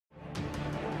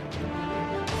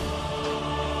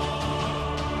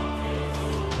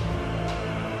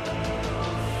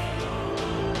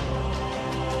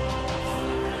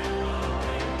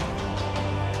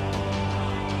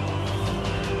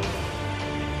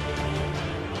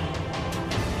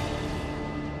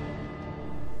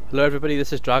Hello everybody,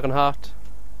 this is Dragonheart.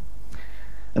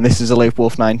 And this is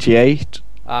EliteWolf 98.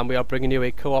 And we are bringing you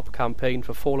a co-op campaign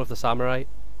for Fall of the Samurai.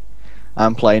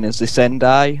 I'm playing as the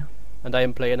Sendai. And I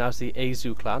am playing as the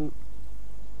Aizu clan.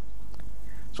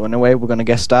 So anyway, we're going to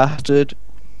get started.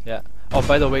 Yeah. Oh,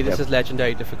 by the way, this is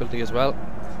legendary difficulty as well.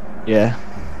 Yeah.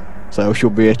 So it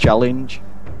should be a challenge.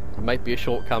 It might be a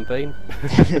short campaign.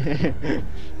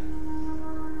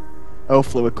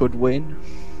 Hopefully we could win.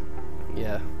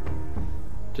 Yeah.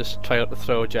 Just try not to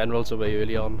throw generals away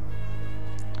early on.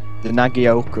 The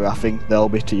Nagioka, I think they'll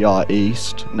be to your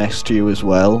east, next to you as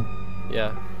well.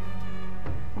 Yeah.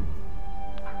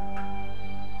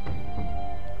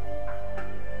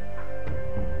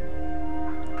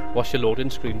 What's your loading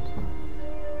screen?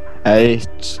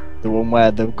 It's the one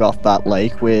where they've got that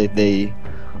lake with the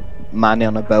man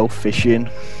on a boat fishing.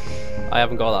 I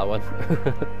haven't got that one.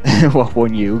 What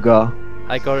one you got?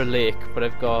 I got a lake, but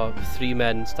I've got 3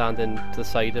 men standing to the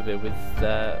side of it with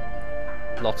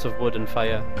lots of wood and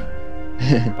fire,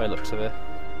 by the looks of it.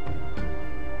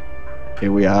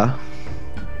 Here we are.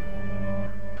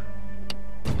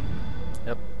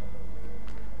 Yep.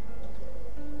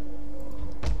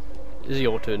 Is it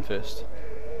your turn first?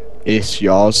 It's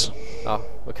yours. Oh,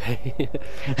 okay.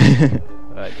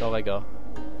 Right, off I go.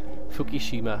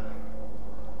 Fukushima.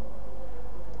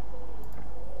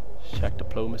 Check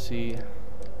diplomacy.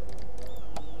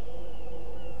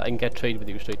 I can get trade with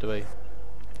you straight away.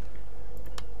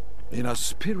 In a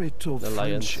spirit of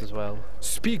Alliance friendship, as well.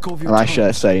 speak of your And I should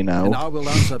talents, say now. and I will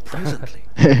answer presently.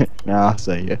 No, I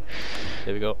say you.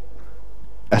 There we go.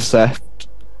 Accept.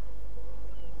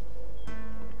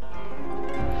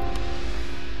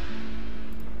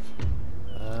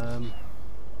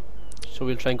 So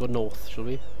we'll try and go north, shall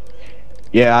we?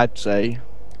 Yeah, I'd say.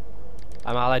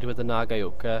 I'm allied with the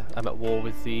Nagaoka. I'm at war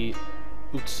with the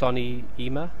Iceni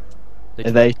Ima.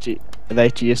 Are they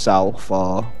to yourself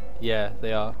or? Yeah,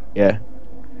 they are. Yeah.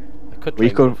 I could try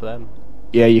and go for them.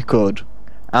 Yeah, you could.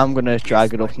 I'm gonna try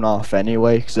to get up north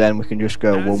anyway, because then we can just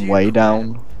go one way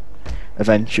down.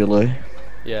 Eventually.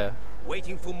 Yeah.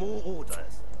 Waiting for more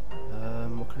orders.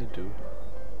 What can I do?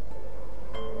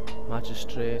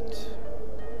 Magistrate.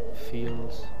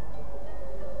 Fields.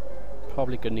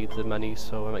 Probably gonna need the money,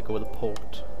 so I might go with a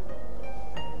port.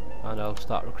 And I'll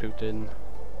start recruiting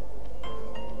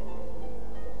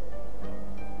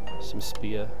some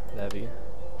spear levy.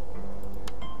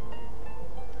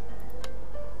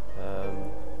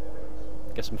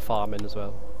 Get some farming as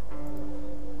well.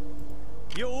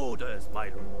 Your orders, my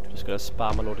lord. Just gonna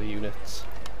spam a load of units.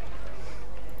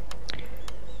 Here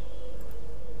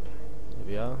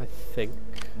we are, I think.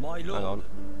 My lord. Hang on.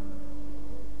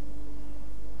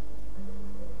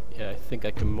 Yeah, I think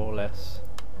I can more or less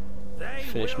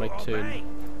finish my turn.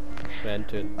 My end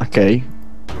turn. Okay.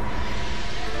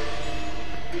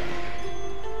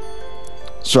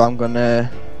 So I'm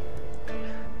gonna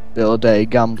build a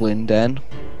gambling den.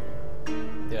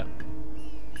 Yeah.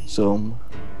 Some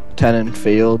tenant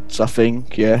fields, I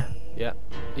think, yeah. Yeah.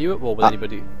 Are you at war with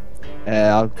anybody?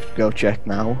 I'll go check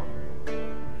now.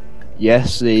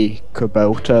 Yes, the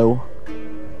Kabuto,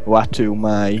 who are to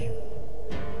my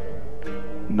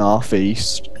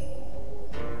northeast.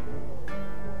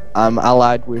 I'm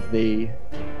allied with the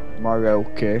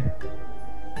Morocco,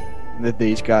 with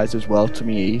these guys as well to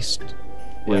me east,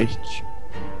 which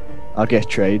I'll get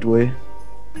trade with.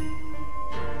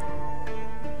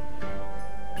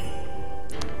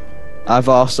 I've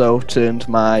also turned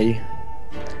my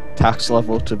tax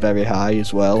level to very high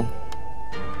as well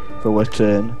for a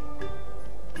turn.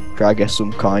 Try to get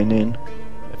some coin in.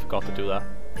 I forgot to do that.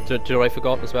 Do you know what I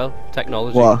forgot as well?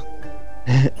 Technology. What?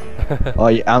 Oh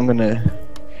yeah, I'm gonna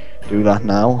do that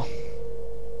now.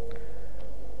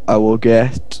 I will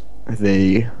get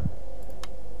the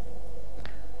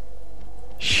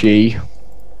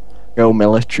go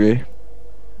military.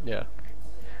 Yeah.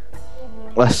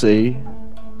 Let's see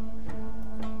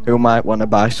who might want to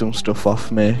buy some stuff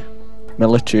off me.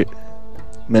 Military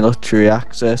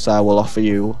access I will offer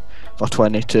you for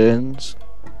 20 turns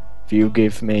if you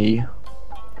give me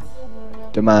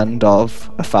demand of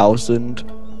 1,000,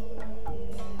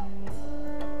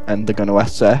 and they're going to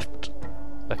accept.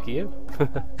 Lucky you.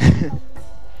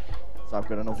 So I've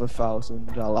got another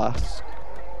 1,000. I'll ask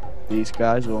these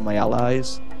guys who are my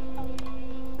allies.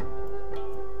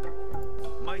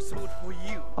 My sword for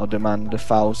you. I'll demand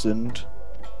 1,000.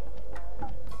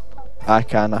 I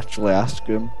can't actually ask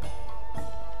them.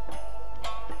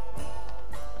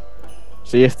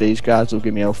 See if these guys will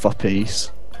give me for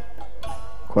peace.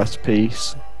 Quest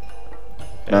peace.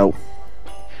 No.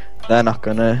 They're not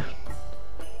gonna.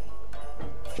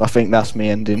 So I think that's me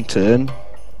ending turn.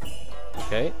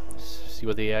 Okay. see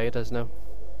what the AI does now.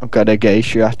 I've got a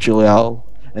geisha actually. I'll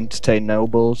entertain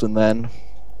nobles and then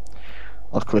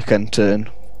I'll click end turn.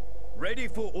 Ready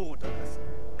for orders.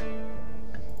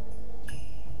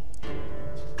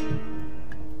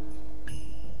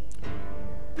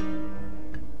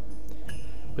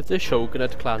 With the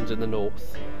shogunate clans in the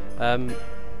north,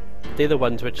 they're the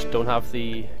ones which don't have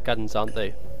the guns, aren't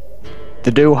they?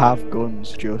 They do have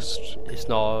guns, just It's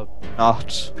not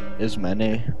not as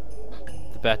many.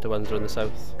 the better ones are in the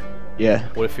south. Yeah,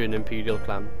 Or if you're an imperial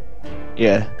clan.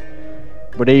 yeah.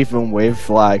 But even with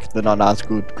like the not as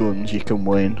good guns, you can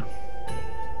win.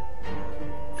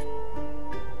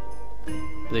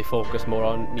 They focus more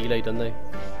on melee, don't they?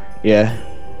 Yeah,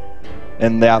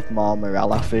 and they have more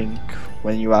morale, I think.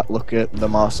 When you look at the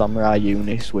more samurai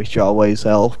units, which always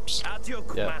helps. At your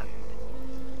Yeah. command.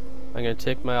 I'm going to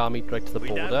take my army right to the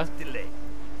border. Without delay.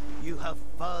 You have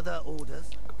further orders?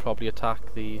 Could probably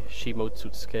attack the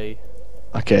Shimotsutsuke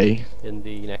Okay. in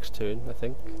the next turn, I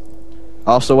think.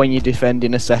 Also, when you're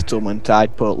defending a settlement,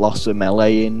 I'd put lots of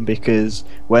melee in, because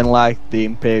when like the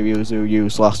Imperials who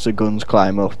use lots of guns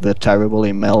climb up, they're terrible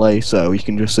in melee, so you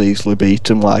can just easily beat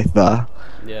them like that.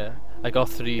 Yeah. I got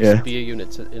 3 Yeah. spear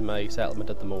units in my settlement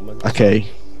at the moment. Okay.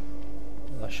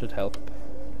 That should help.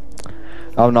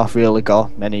 I've not really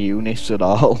got many units at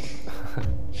all.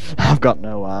 I've got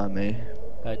no army.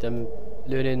 Right, I'm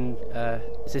learning,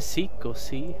 is it Seek or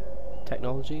C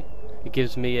technology? It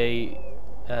gives me a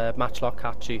matchlock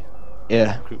catchy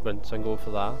Yeah. recruitment, so I'm going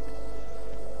for that.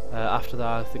 After that,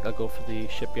 I think I'll go for the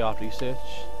shipyard research,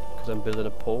 because I'm building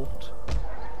a port.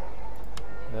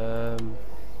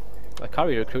 I can't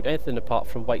really recruit anything apart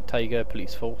from White Tiger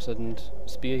Police Force and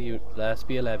Spear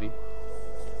Levy.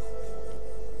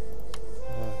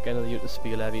 Get another unit of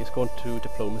Spear Levy. It's going to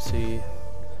diplomacy.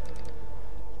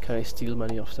 Can I steal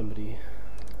money off somebody?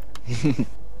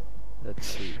 Let's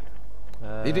see.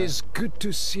 It is good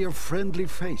to see a friendly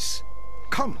face.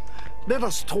 Come, let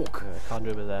us talk. I can't do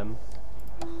it with them.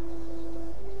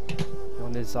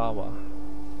 Yonizawa.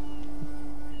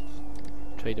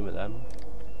 Trading with them.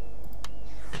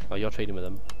 Oh, you're trading with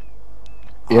them.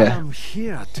 I Yeah. am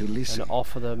here to listen. And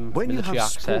offer them When you military have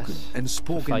access spoken and for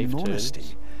spoken 5 in honesty,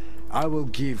 turns. I will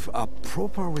give a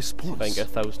proper See if I can response. get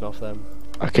 1,000 off them.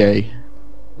 Okay.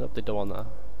 Nope, they don't want that.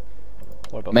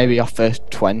 What about Maybe after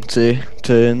 20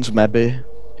 turns, maybe.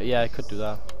 Yeah, I could do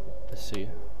that. Let's see.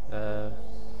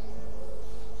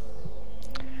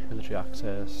 Military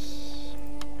access.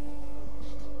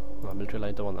 No, military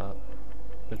line, don't want that.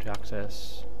 Military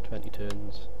access, 20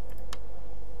 turns.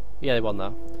 Yeah, they want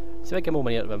that. See if I get more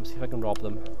money out of them, see if I can rob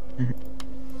them.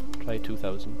 Try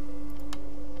 2,000.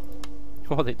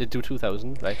 Oh, they did do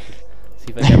 2,000, right.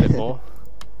 See if I get a bit more.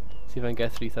 See if I can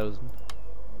get 3,000.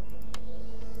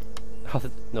 Oh,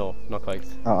 no, not quite.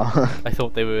 Oh. I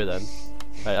thought they were then.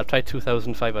 Right, I'll try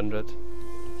 2,500.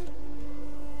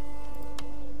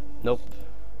 Nope.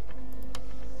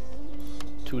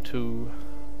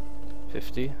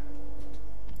 2,250.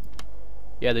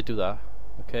 Yeah, they do that.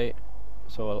 Okay,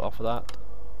 so I'll offer that.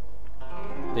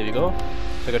 There we go.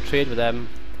 So I got trade with them,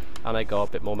 and I got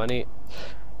a bit more money.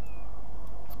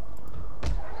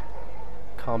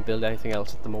 Can't build anything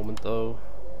else at the moment though.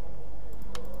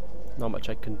 Not much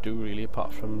I can do really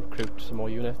apart from recruit some more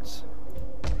units.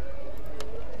 I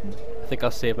think I'll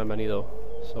save my money though,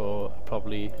 so I'll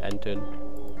probably end turn.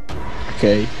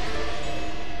 Okay.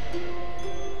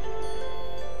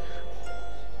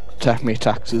 Take me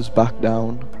taxes back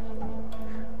down.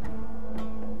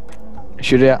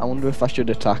 I wonder if I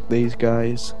should attack these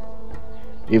guys,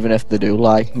 even if they do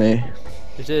like me.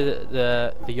 Is it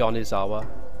the Yonizawa?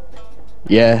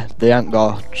 Yeah, they ain't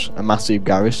got a massive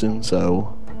garrison,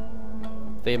 so.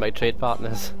 They're my trade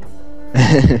partners.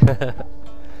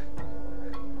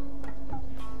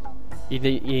 You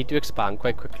need to expand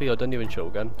quite quickly, or don't even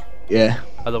Shogun. Yeah,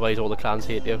 Otherwise all the clans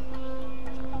hate you.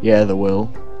 yeah, they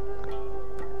will.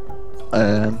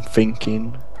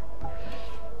 Thinking.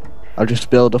 I'll just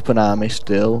build up an army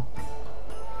still.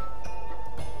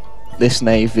 This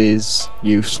navy's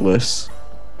useless.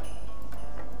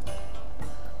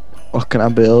 What can I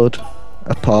build?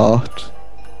 A port.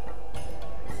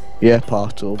 Yeah,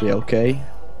 port will be okay.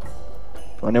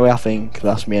 Anyway, I think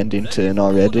that's me ending turn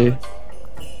already.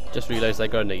 Just realised I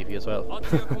got a navy as well.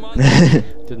 At your command.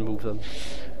 Didn't move them.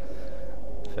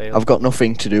 Failed. I've got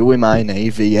nothing to do with my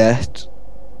navy yet.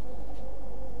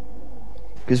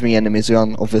 Because my enemies are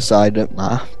on the other side of the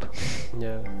map.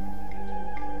 Yeah.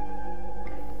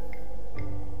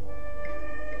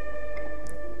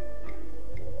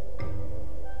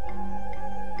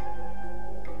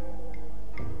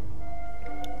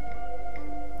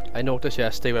 I noticed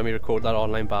yesterday when we recorded that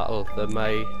online battle that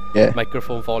my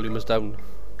microphone volume was down.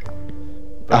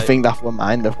 I think that were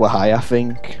mine that were high, I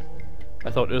think.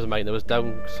 I thought it was mine that was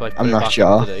down, so I put I'm it not back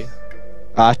sure. up today.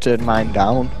 I turned mine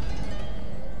down.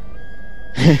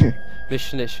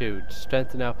 Mission issued.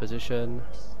 Strengthen our position.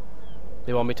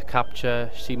 They want me to capture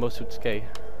Shimosutsuke.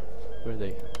 Where are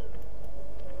they?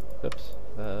 Oops.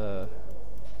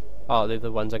 Oh, they're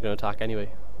the ones I'm going to attack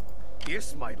anyway.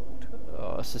 Yes, my lord.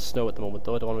 Oh, it's the snow at the moment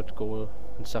though. I don't want to go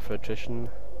and suffer attrition.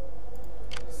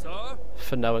 Sir?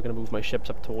 For now, I'm going to move my ships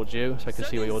up towards you so I can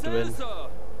see what you're doing. Sir.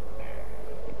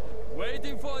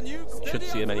 Waiting for a nuke. Should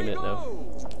see him any minute now.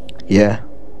 Yeah.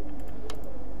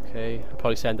 Okay, I'll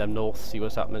probably send them north, see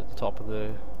what's happening at the top of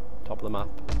the map.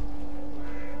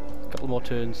 A couple more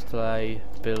turns till I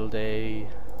build a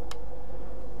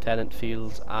tenant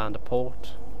fields and a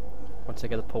port. Once I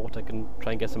get a port, I can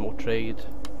try and get some more trade.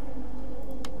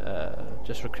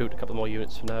 Just recruit a couple more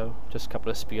units for now. Just a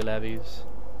couple of spear levies.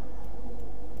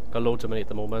 Got loads of money at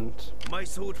the moment. My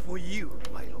sword for you,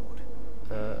 my lord.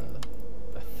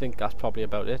 I think that's probably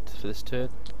about it for this turn.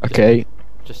 Okay.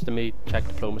 Just to me check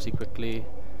diplomacy quickly.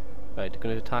 Right,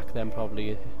 going to attack them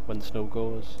probably when the snow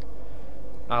goes.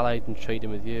 Allied and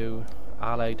trading with you.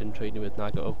 Allied and trading with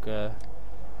Nagaoka.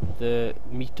 The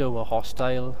Mito are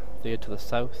hostile. They're to the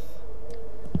south.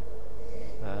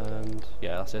 And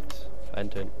yeah, that's it.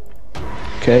 End turn.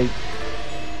 Okay.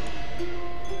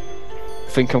 I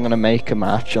think I'm gonna make a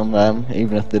match on them,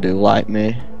 even if they do like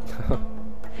me.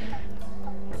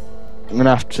 I'm gonna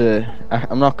have to.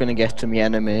 I'm not gonna get to my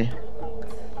enemy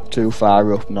too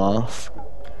far up north,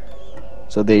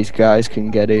 so these guys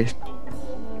can get it,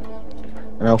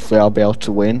 and hopefully I'll be able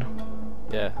to win.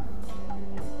 Yeah.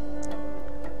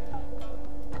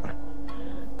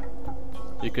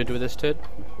 You good with this turn?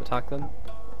 Attack them?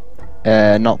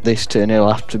 Not this turn.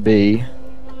 It'll have to be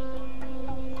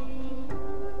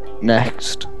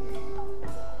next.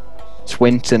 It's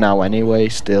winter now anyway,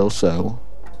 still, so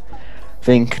I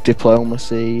think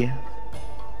diplomacy.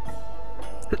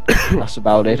 That's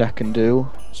about it I can do.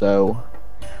 So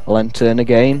I'll end turn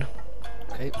again.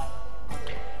 Okay. It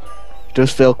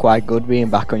does feel quite good being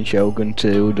back on Shogun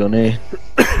 2, doesn't it?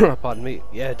 Pardon me.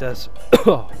 Yeah, it does.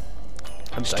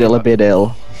 I'm Still a back. bit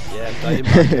ill. Yeah, I'm dying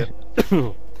back here.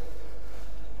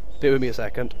 Bear with me a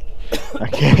second.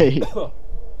 Okay.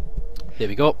 There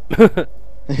we go.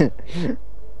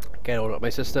 Get all up my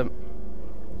system.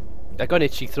 I got an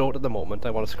itchy throat at the moment.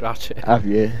 I want to scratch it. Have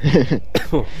you?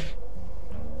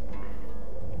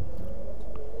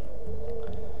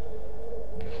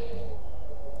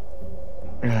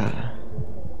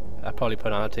 I probably put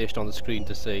an annotation on the screen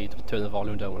to say to turn the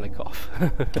volume down when I cough.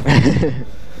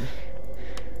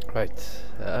 Right.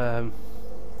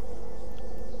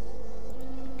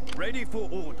 Ready for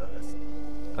orders.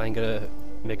 I'm gonna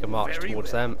make a march Very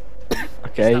towards well. them.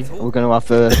 Okay, we're gonna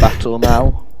have a battle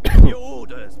now. Your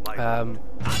orders, my lord.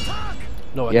 Attack!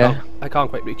 No, Yeah. I can't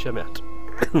quite reach him yet.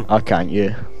 Oh, can't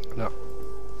you? No.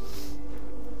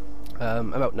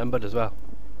 I'm outnumbered as well.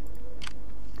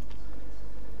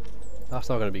 That's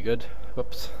not going to be good.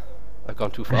 Whoops. I've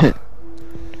gone too far.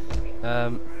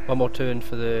 One more turn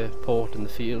for the port and the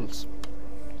fields.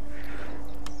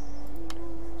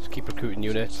 Just keep recruiting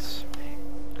units.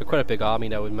 Got quite a big army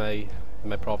now in my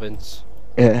province.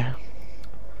 Yeah.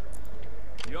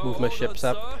 Move my ships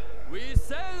up.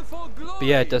 But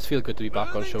yeah, it does feel good to be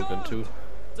back on Shogun 2.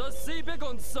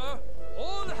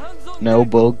 No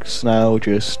bugs now,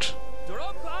 just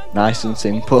nice and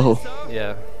simple.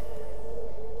 Yeah.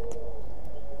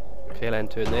 Okay, I'll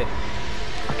end turn there.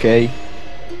 Okay.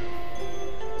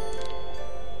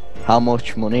 How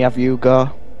much money have you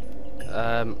got?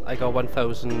 I got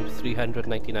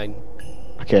 1,399.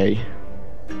 Okay.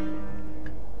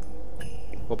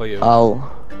 What about you?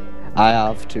 I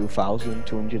have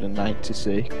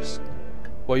 2,296.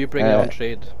 What are you bringing on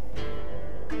trade?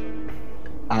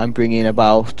 I'm bringing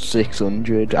about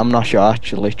 600. I'm not sure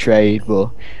actually trade, but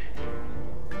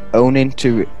owing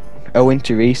to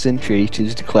recent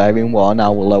treaties declaring war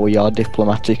now will lower your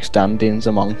diplomatic standings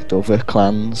amongst other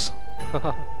clans.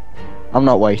 I'm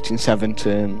not waiting 7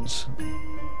 turns.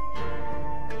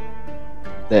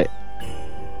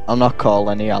 I'll not call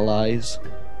any allies.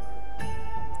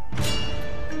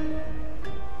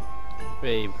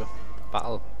 There you go.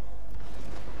 Battle.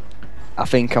 I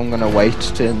think I'm gonna wait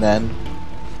a turn then.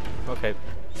 Okay.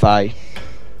 Fine.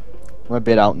 I'm a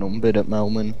bit outnumbered at the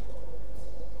moment.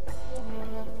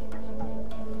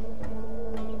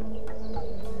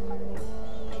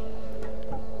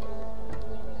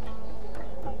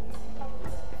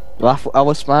 Well, I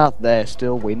was smart there,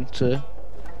 still winter.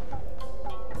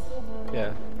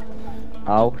 Yeah.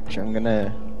 Ouch, I'm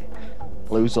gonna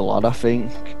lose a lot, I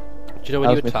think. Do you know when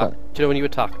How's you attack? my Do you know when you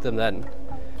attack them? Then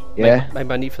Yeah, my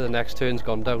money for the next turn's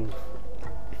gone down.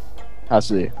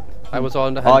 has it? I was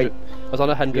on 100. I was on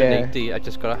 180. I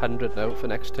just got 100 now for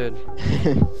next turn.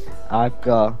 I've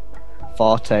got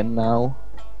 410 now.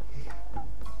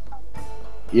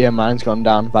 Yeah, mine's gone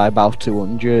down by about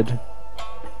 200.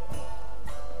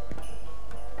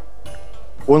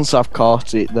 Once I've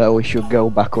caught it though, we should go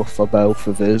back up for both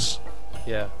of us.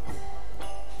 Yeah.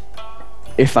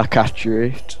 If I capture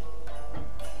it.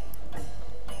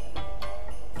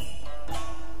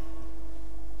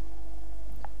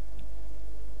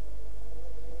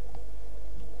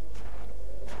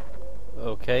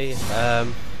 Okay.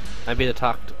 I'm being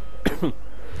attacked. I'm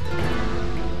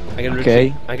gonna Okay.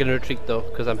 retreat. I'm gonna retreat though,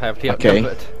 because I'm heavily Okay.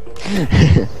 outnumbered.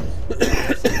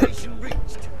 Destination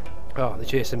reached. Oh, they're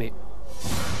chasing me.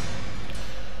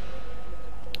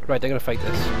 Right, I'm gonna fight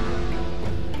this.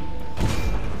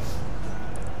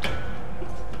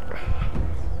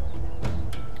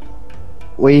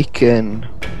 We can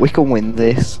win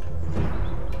this.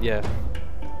 Yeah.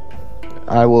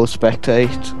 I will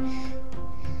spectate.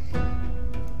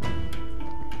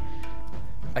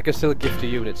 I can still gift a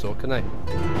unit, so can I?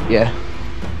 Yeah.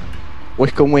 We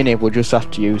can win it, we'll just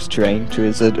have to use terrain to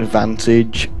his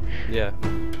advantage. Yeah.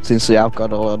 Since they have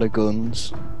got a lot of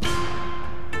guns.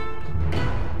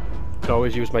 Could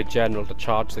always use my general to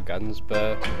charge the guns,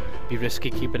 but be risky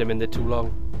keeping him in there too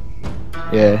long.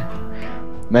 Yeah.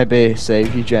 Maybe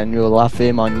save your general, have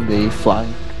him on the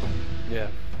flank. Yeah.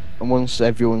 And once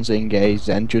everyone's engaged,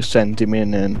 then just send him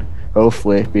in and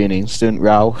hopefully be an instant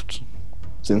rout.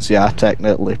 Since they are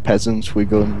technically peasants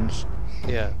with guns.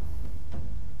 Yeah.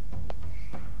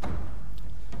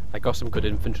 I got some good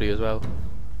infantry as well.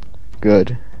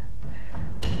 Good.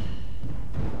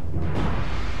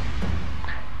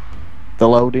 The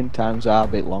loading times are a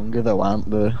bit longer though,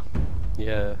 aren't they?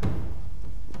 Yeah.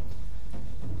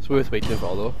 It's worth waiting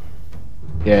for though.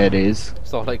 Yeah, it is.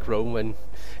 It's not like Rome when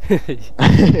I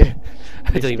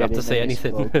don't even have to say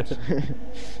anything.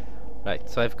 Right,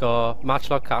 so I've got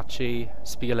Matchlock Kachi,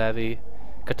 Spear Levy,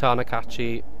 Katana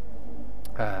Kachi,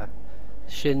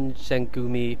 Shin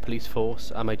Sengumi Police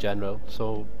Force, and my general.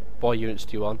 So, what units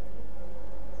do you want?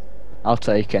 I'll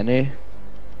take any.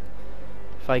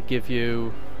 If I give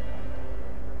you,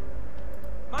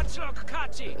 Matchlock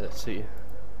Kachi! let's see,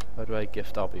 how do I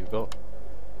gift? Oh, you go.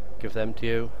 Give them to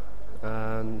you,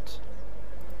 and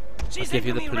I'll give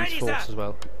you the police force as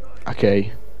well.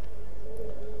 Okay.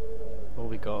 What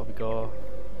we got? We got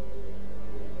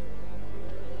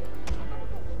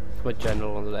my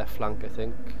general on the left flank, I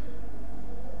think.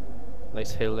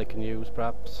 Nice hill I can use,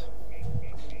 perhaps.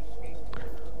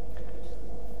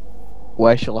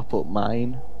 Where shall I put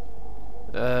mine?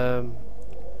 Where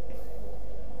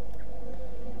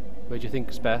do you think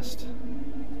is best?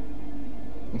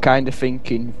 I'm kind of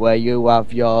thinking where you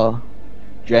have your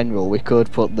general, we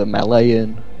could put the melee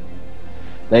in.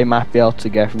 They might be able to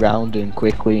get round and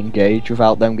quickly engage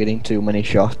without them getting too many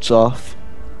shots off.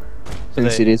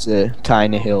 Since it is a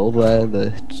tiny hill there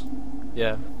that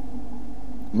Yeah.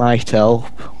 might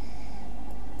help.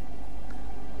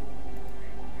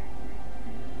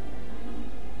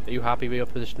 Are you happy with your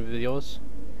position with yours?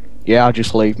 Yeah, I'll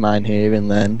just leave mine here and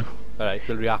then. Alright,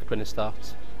 we'll react when it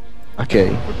starts.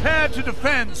 Okay. Prepare to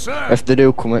defend, sir. If they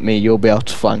do come at me, you'll be able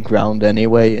to flank round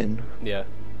anyway, and Yeah.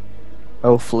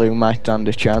 hopefully we might stand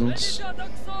a chance.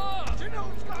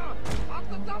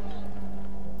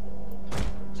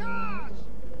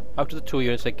 Out of the 2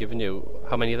 units I've given you,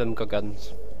 how many of them got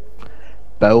guns?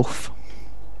 Both.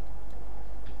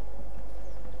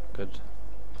 Good.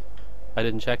 I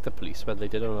didn't check the police whether they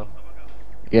did or not.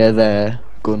 Yeah, they're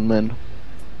gunmen.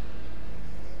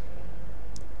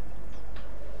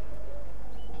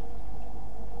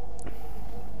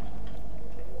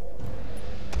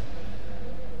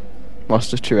 What's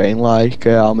the terrain like?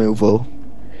 I'll move up.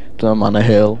 I'm on a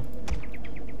hill.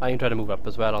 I can try to move up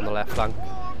as well on the left flank.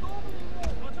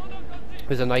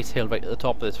 There's a nice hill right at the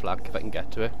top of this flank if I can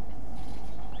get to it.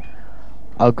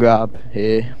 I'll grab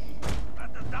here.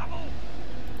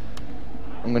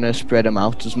 I'm gonna spread them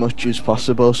out as much as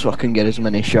possible so I can get as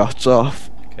many shots off.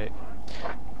 Okay.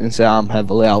 And say I'm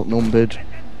heavily outnumbered.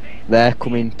 They're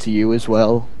coming to you as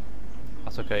well.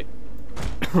 That's okay.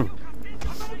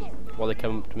 What they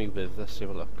come to me with, let's have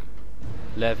a look.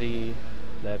 Levy.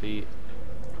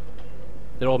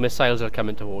 They're all missiles that are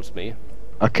coming towards me.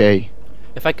 Okay.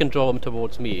 If I can draw them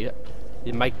towards me,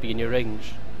 they might be in your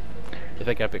range. If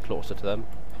I get a bit closer to them.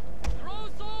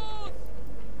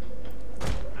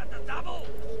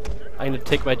 I'm going to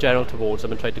take my general towards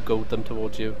them and try to goad them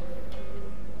towards you.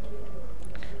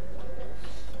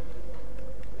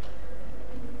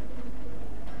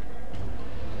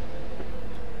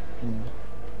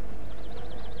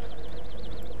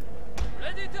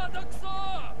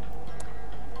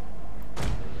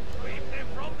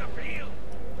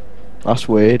 That's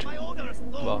weird.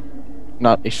 What?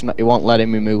 It's not. It won't let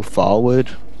me move forward.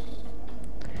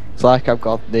 It's like I've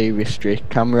got the restrict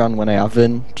camera on when I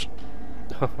haven't.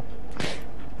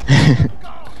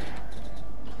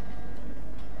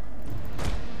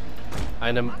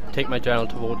 I'm gonna take my general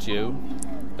towards you,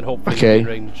 and hopefully Okay. in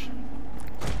range.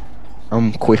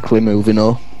 I'm quickly moving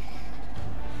up.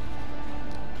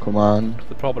 Come on.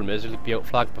 The problem is you'll be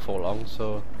outflanked before long,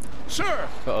 so... Sir,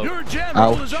 Uh-oh. your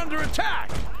general Ouch. is under attack.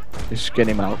 Just get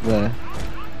him out there.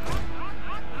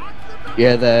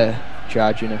 Yeah, they're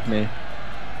charging at me.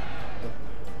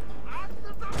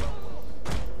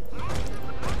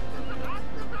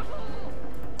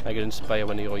 I can inspire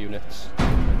one of your units.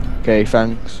 Okay,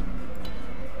 thanks.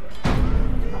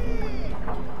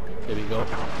 Here we go.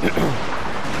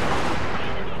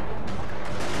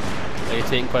 Now you're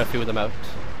taking quite a few of them out.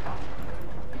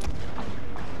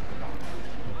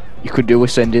 You could do with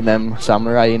sending them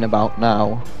samurai in about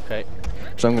now. Okay.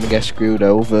 So I'm gonna get screwed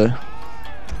over.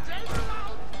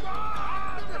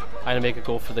 I'm gonna make a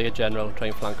go for the general and try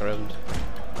and flank around.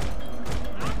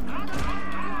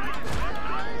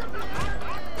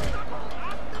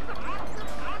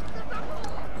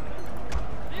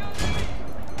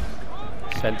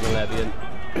 Sentinel Levian.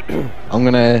 I'm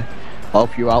gonna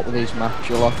help you out with these match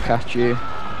lock catch you.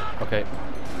 Okay.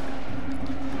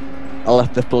 I'll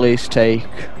let the police take.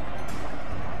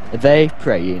 Are they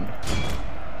praying?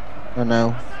 Oh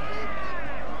no.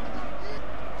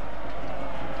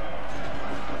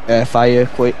 Fire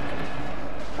quick.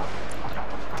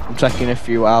 I'm taking a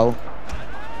few out.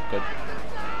 Good.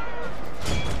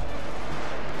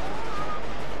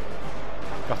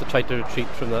 We have to try to retreat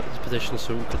from that position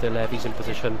soon because their levy's in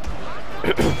position.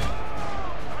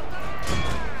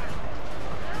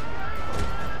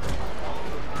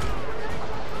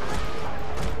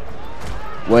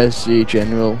 Where's the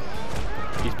general?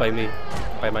 He's by me,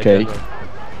 by my Okay. general.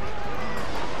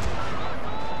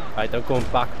 Right, I'm going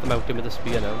back to the mountain with the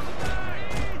spear now.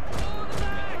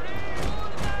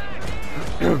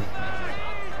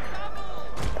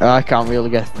 I can't really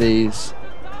get these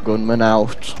gunmen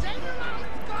out.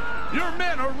 Your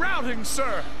men are routing,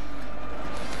 sir.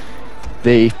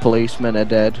 The policemen are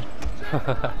dead.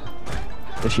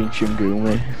 The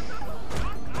Shinshingumi.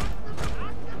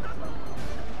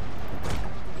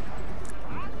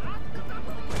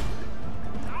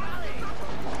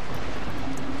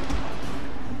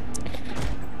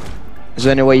 Is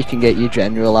there any way you can get your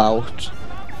general out?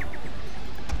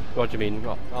 What do you mean?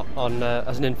 On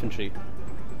as an infantry?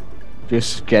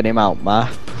 Just get him out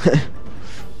map.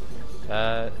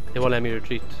 They won't let me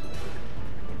retreat.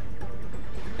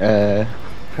 uh,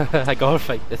 I gotta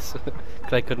fight this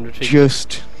because I couldn't retreat.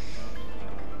 just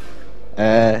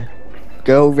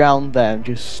go round them,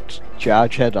 just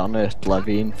charge head on at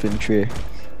levy infantry.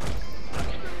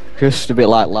 Just a bit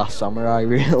like Last Samurai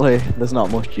really, there's not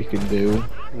much you can do.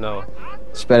 No.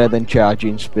 It's better than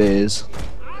charging spears.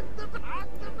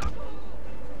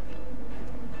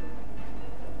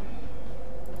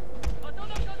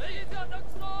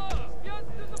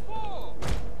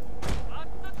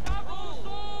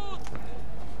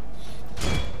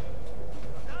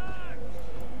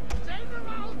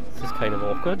 This is kind of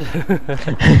awkward.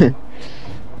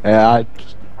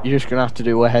 You're just gonna have to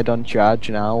do a head-on charge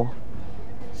now.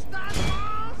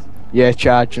 Yeah,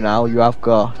 charge now. You have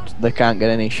got. They can't get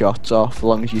any shots off as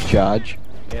long as you charge.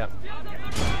 Yeah.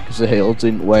 Because the hill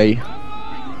didn't weigh.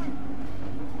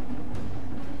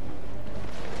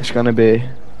 It's gonna be.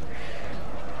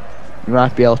 You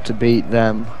might be able to beat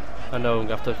them. I know, I'm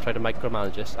gonna have to try to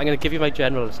micromanage this. I'm gonna give you my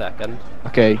general a second.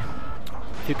 Okay.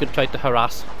 If you could try to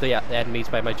harass the enemies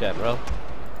by my general,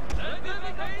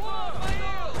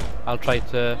 I'll try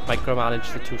to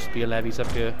micromanage the two spear levies up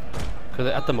here. Because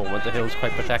at the moment the hill's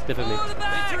quite protective of me.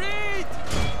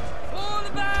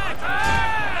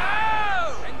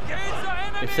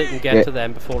 If they can get to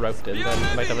them before routing, then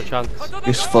I might have a chance.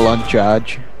 Just full on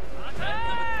charge.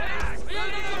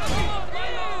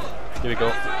 Here we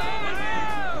go.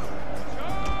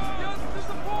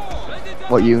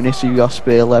 What units have you got?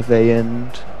 Spear levy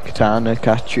and katana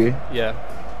catch you. Yeah.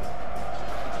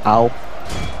 Ow.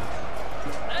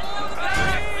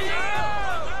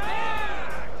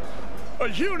 A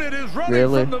unit is running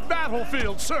Really? from the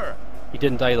battlefield, sir. He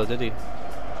didn't die though, did he?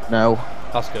 No.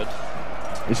 That's good.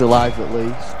 He's alive at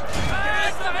least.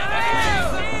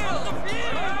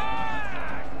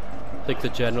 I think the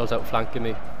general's outflanking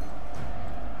me.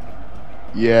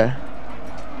 Yeah.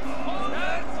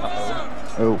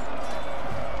 Uh-oh. Oh.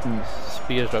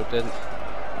 Spears routed.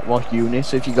 What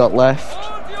units have you got left?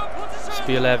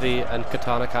 spear levy and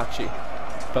katana catchy,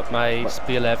 but my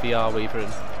spear levy are wavering.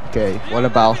 Okay, what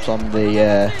about on the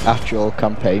actual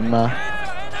campaign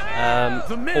map?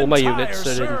 The men All my tire, units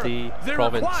are sir. in the They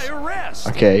province. require rest.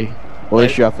 Okay, well, at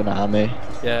least you have an army.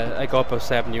 Yeah, I got about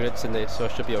 7 units in there, so I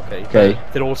should be okay. Okay,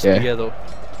 But they're all spear though.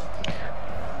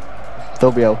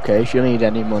 They'll be okay. If you need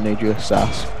any money, just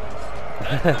ask.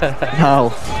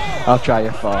 No, I'll try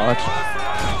afford.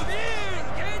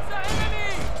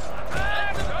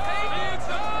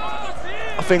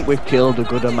 I think we've killed a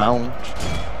good amount.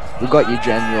 We got your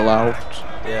general out.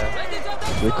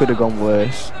 Yeah. We could have gone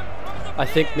worse. I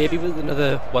think maybe with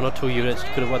another 1 or 2 units you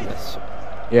could have won this.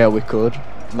 Yeah, we could.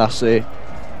 And that's it.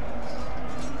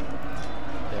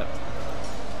 Yeah.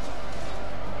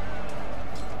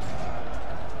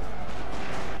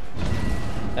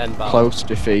 End battle. Close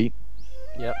defeat.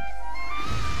 Yep.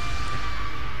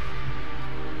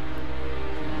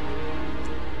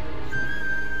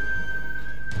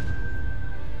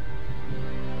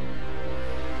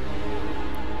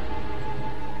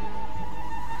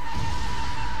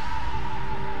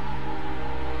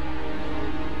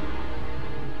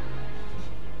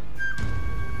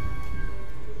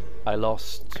 I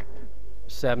lost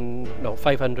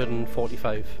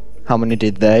 545. How many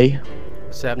did they?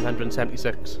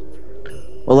 776.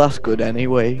 Well, that's good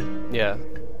anyway. Yeah.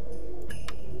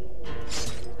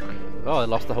 Oh, I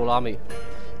lost the whole army.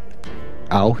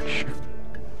 Ouch.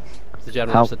 The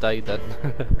general How- must have died then.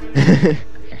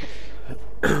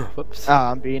 Whoops.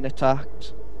 I'm being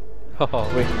attacked. Oh,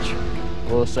 Which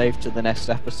we'll save to the next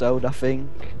episode, I think.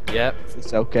 yep, If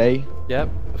it's okay. yep,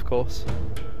 of course.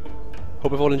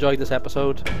 Hope you've all enjoyed this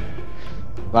episode.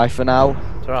 Bye for now.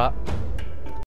 Ta-ra.